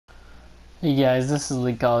Hey guys, this is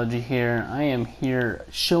Leekology here. I am here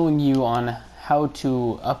showing you on how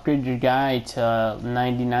to upgrade your guy to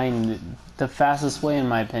 99, the fastest way in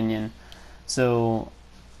my opinion. So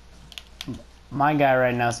my guy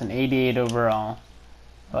right now is an 88 overall,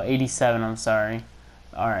 well 87 I'm sorry.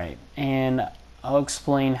 Alright, and I'll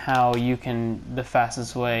explain how you can, the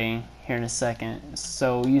fastest way here in a second.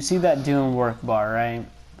 So you see that doing work bar, right?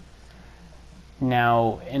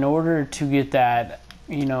 Now in order to get that,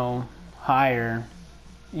 higher,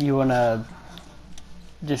 you want to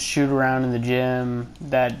just shoot around in the gym.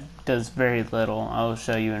 That does very little. I'll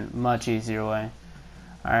show you a much easier way.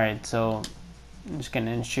 Alright, so I'm just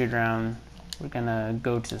gonna shoot around. We're gonna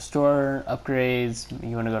go to store, upgrades.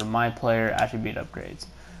 You wanna go to my player, attribute upgrades.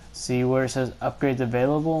 See where it says upgrades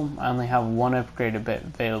available? I only have one upgrade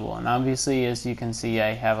available, and obviously as you can see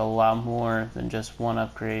I have a lot more than just one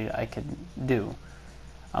upgrade I could do.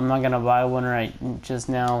 I'm not gonna buy one right just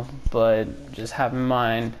now, but just have in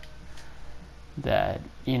mind that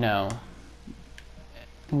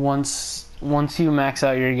once you max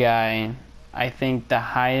out your guy, I think the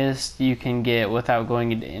highest you can get without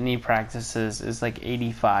going into any practices is like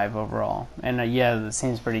 85 overall. And yeah, that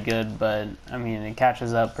seems pretty good, but I mean it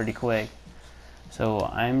catches up pretty quick. So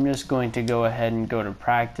I'm just going to go ahead and go to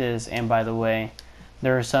practice. And by the way,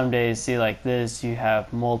 there are some days, see, like this, you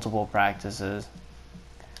have multiple practices.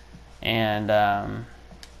 And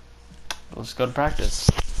let's go to practice.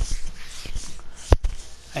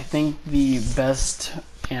 I think the best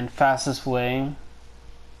and fastest way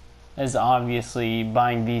is obviously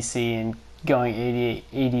buying VC and going 80,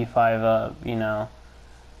 85 up,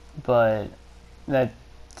 but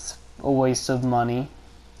that's a waste of money.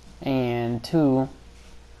 And two,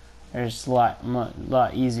 there's a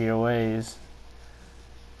lot easier ways.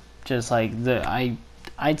 Just like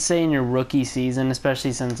I'd say in your rookie season,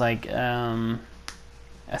 especially since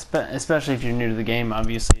especially if you're new to the game,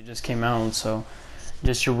 obviously it just came out, so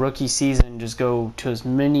just your rookie season, just go to as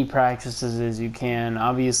many practices as you can.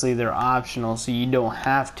 Obviously they're optional, so you don't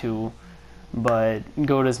have to, but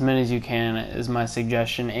go to as many as you can is my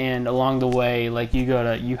suggestion. And along the way, like you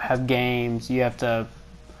have games, you have to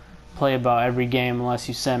play about every game unless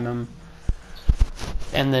you send them.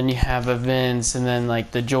 And then you have events, and then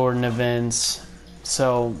like the Jordan events,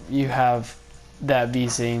 so you have that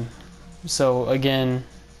VC. So again,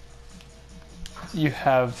 you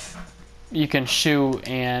can shoot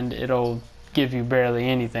and it'll give you barely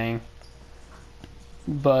anything,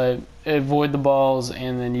 but avoid the balls,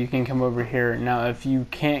 and then you can come over here. Now if you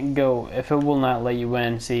can't go, if it will not let you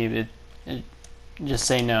in, see it just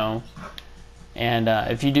say no. And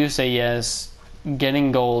if you do say yes,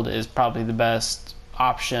 getting gold is probably the best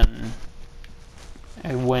option.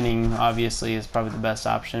 Winning obviously is probably the best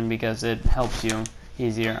option because it helps you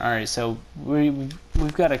easier. Alright, so we've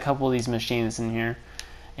got a couple of these machines in here,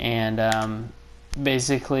 and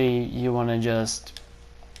basically you want to just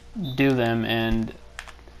do them, and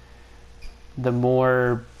the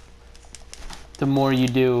more you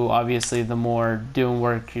do, obviously the more doing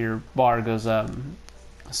work your bar goes up.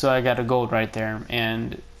 So I got a gold right there,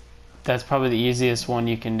 and that's probably the easiest one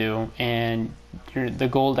you can do, and the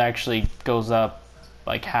gold actually goes up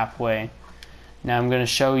like halfway. Now I'm going to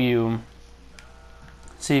show you.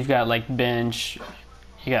 So you've got like bench,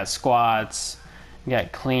 you got squats, you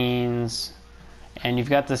got cleans, and you've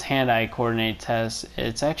got this hand-eye coordinate test.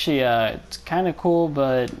 It's actually it's kind of cool,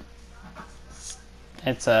 but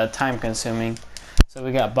it's time consuming. So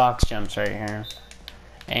we got box jumps right here,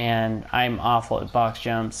 and I'm awful at box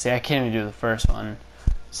jumps. See, I can't even do the first one.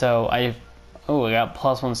 So I got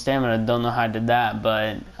 +1 stamina. Don't know how I did that,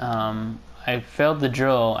 but I failed the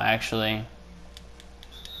drill actually,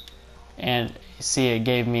 and see, it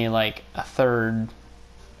gave me like a third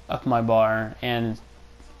of my bar, and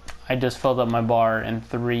I just filled up my bar in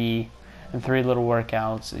three little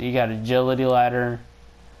workouts. You got agility ladder,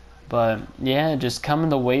 but yeah, just come in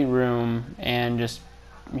the weight room and just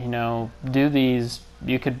do these.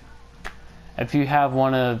 You could, if you have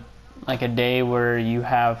like a day where you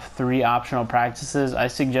have 3 optional practices, I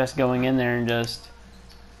suggest going in there and just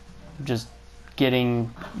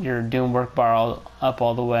getting your doom work bar up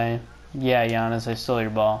all the way. Yeah, Giannis, I stole your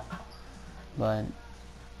ball. But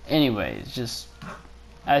anyways, just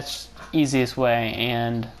that's easiest way.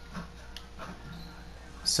 And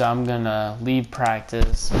so I'm gonna leave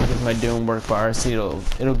practice with my doom work bar. See,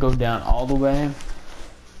 it'll go down all the way,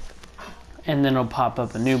 and then it'll pop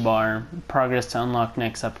up a new bar, progress to unlock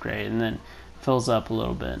next upgrade, and then fills up a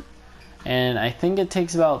little bit. And I think it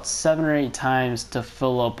takes about 7 or 8 times to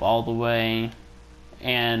fill up all the way.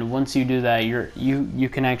 And once you do that, you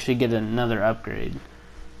can actually get another upgrade.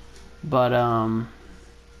 But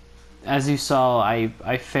as you saw,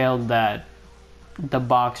 I failed the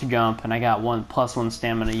box jump and I got +1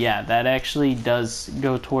 stamina. Yeah, that actually does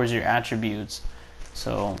go towards your attributes,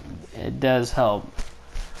 so it does help.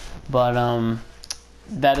 But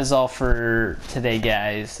that is all for today,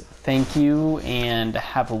 guys. Thank you and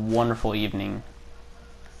have a wonderful evening.